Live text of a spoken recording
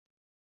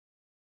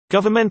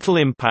Governmental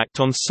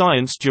impact on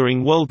science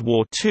during World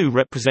War II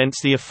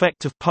represents the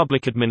effect of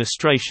public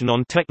administration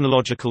on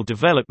technological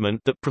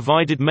development that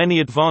provided many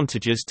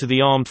advantages to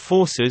the armed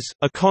forces,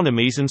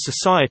 economies and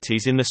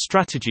societies in their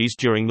strategies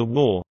during the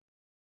war.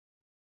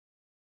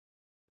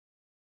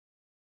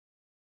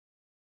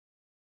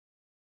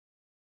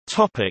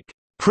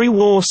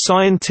 Pre-war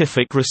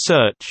scientific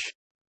research.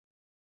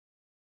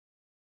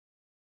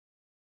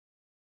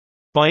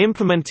 By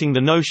implementing the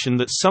notion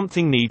that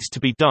something needs to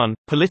be done,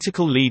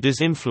 political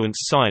leaders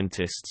influenced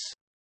scientists.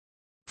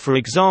 For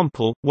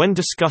example, when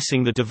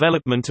discussing the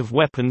development of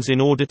weapons in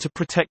order to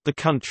protect the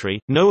country,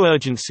 no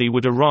urgency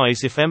would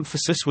arise if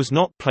emphasis was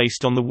not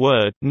placed on the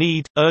word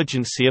need.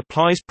 Urgency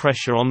applies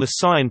pressure on the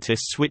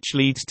scientists, which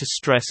leads to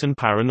stress and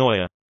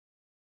paranoia.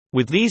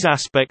 With these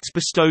aspects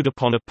bestowed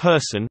upon a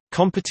person,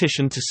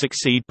 competition to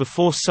succeed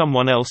before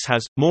someone else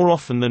has, more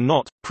often than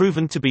not,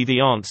 proven to be the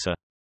answer.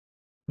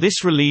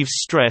 This relieves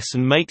stress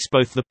and makes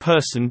both the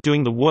person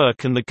doing the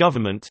work and the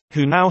government,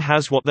 who now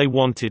has what they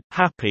wanted,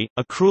 happy,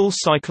 a cruel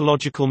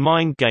psychological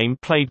mind game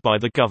played by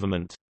the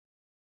government.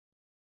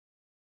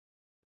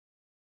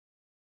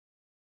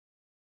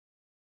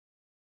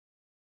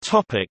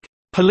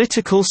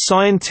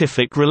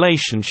 Political-scientific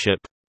relationship.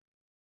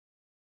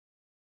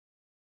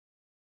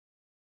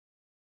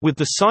 With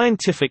the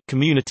scientific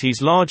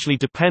communities largely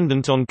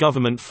dependent on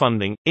government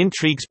funding,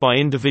 intrigues by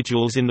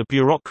individuals in the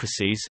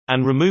bureaucracies,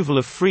 and removal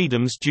of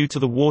freedoms due to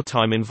the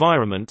wartime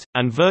environment,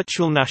 and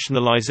virtual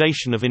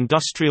nationalization of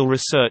industrial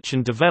research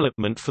and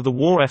development for the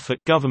war effort,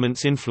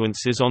 governments'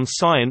 influences on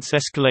science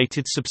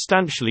escalated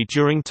substantially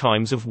during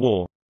times of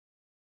war.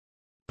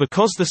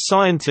 Because the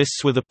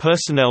scientists were the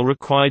personnel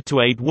required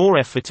to aid war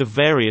effort of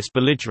various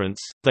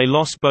belligerents, they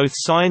lost both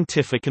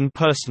scientific and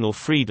personal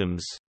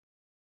freedoms.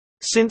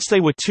 Since they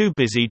were too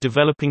busy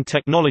developing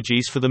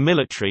technologies for the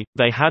military,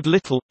 they had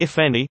little, if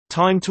any,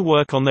 time to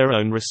work on their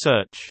own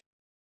research.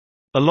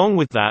 Along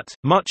with that,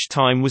 much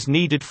time was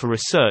needed for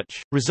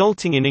research,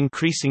 resulting in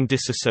increasing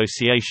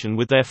disassociation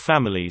with their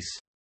families.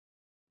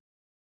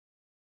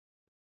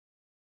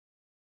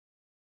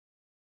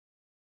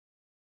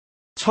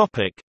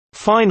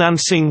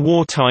 Financing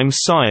wartime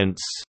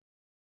science.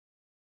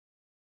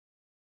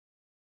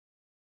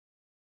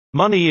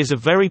 Money is a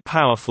very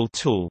powerful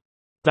tool.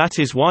 That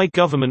is why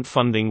government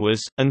funding was,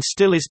 and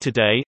still is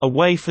today, a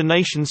way for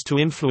nations to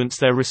influence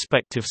their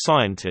respective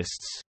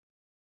scientists.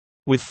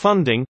 With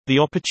funding, the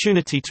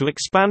opportunity to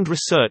expand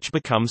research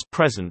becomes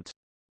present.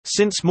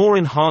 Since more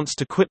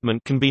enhanced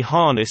equipment can be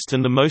harnessed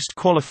and the most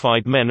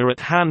qualified men are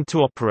at hand to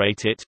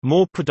operate it,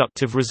 more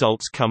productive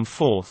results come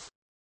forth.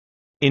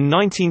 In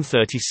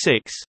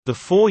 1936, the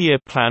four-year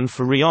Plan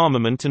for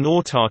Rearmament and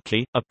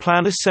Autarky, a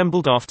plan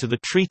assembled after the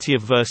Treaty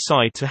of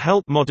Versailles to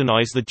help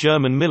modernize the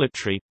German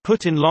military,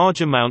 put in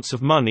large amounts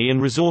of money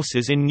and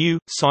resources in new,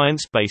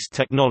 science-based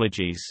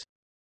technologies.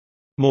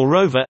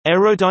 Moreover,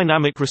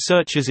 aerodynamic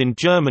researchers in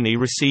Germany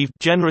received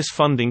generous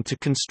funding to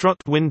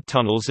construct wind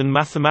tunnels and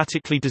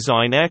mathematically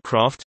design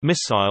aircraft,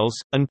 missiles,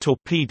 and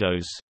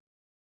torpedoes.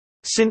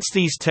 Since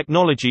these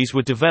technologies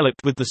were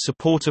developed with the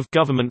support of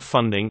government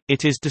funding,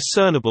 it is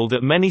discernible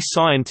that many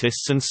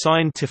scientists and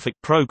scientific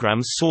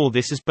programs saw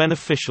this as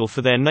beneficial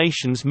for their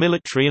nation's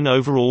military and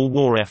overall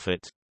war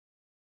effort.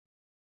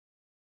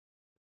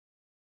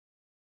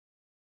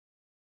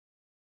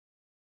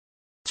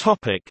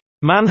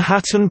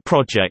 Manhattan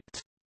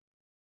Project.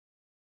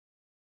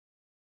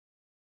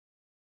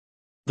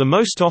 The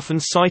most often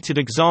cited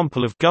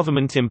example of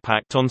government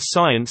impact on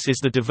science is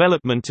the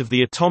development of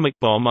the atomic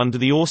bomb under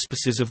the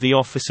auspices of the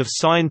Office of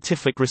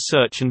Scientific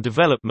Research and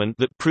Development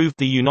that proved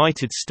the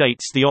United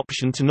States the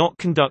option to not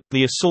conduct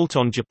the assault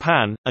on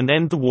Japan, and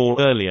end the war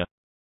earlier.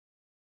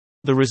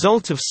 The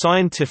result of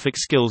scientific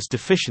skills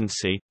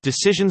deficiency,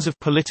 decisions of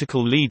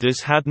political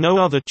leaders had no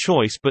other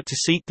choice but to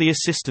seek the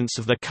assistance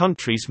of their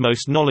country's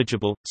most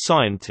knowledgeable,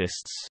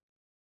 scientists.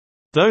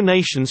 Though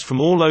nations from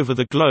all over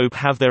the globe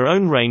have their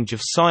own range of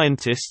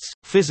scientists,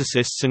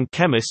 physicists and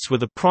chemists were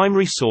the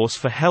primary source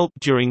for help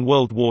during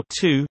World War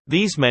II,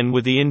 these men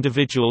were the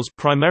individuals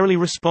primarily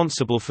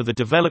responsible for the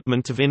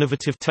development of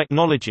innovative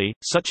technology,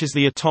 such as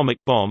the atomic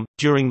bomb,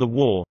 during the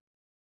war.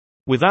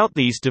 Without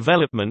these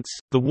developments,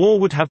 the war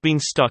would have been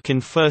stuck in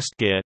first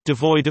gear,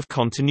 devoid of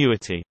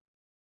continuity.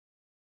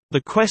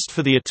 The quest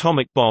for the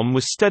atomic bomb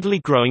was steadily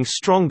growing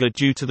stronger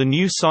due to the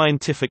new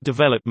scientific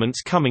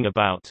developments coming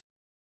about.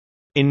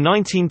 In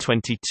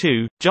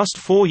 1922, just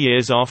 4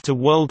 years after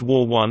World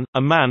War I,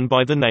 a man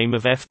by the name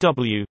of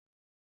F.W.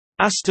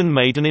 Aston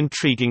made an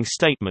intriguing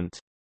statement.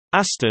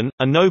 Aston,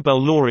 a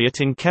Nobel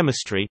laureate in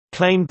chemistry,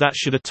 claimed that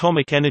should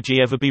atomic energy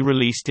ever be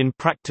released in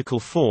practical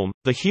form,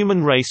 the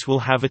human race will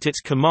have at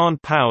its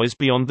command powers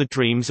beyond the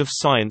dreams of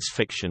science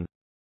fiction.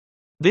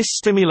 This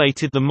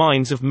stimulated the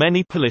minds of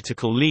many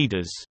political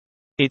leaders.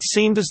 It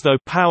seemed as though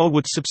power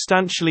would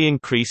substantially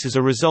increase as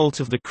a result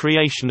of the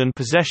creation and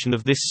possession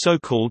of this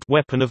so-called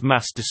weapon of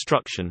mass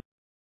destruction.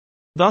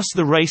 Thus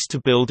the race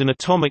to build an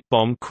atomic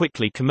bomb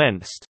quickly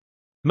commenced.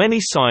 Many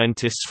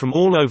scientists from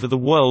all over the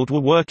world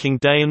were working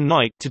day and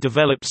night to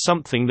develop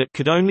something that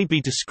could only be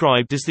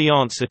described as the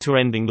answer to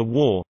ending the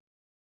war.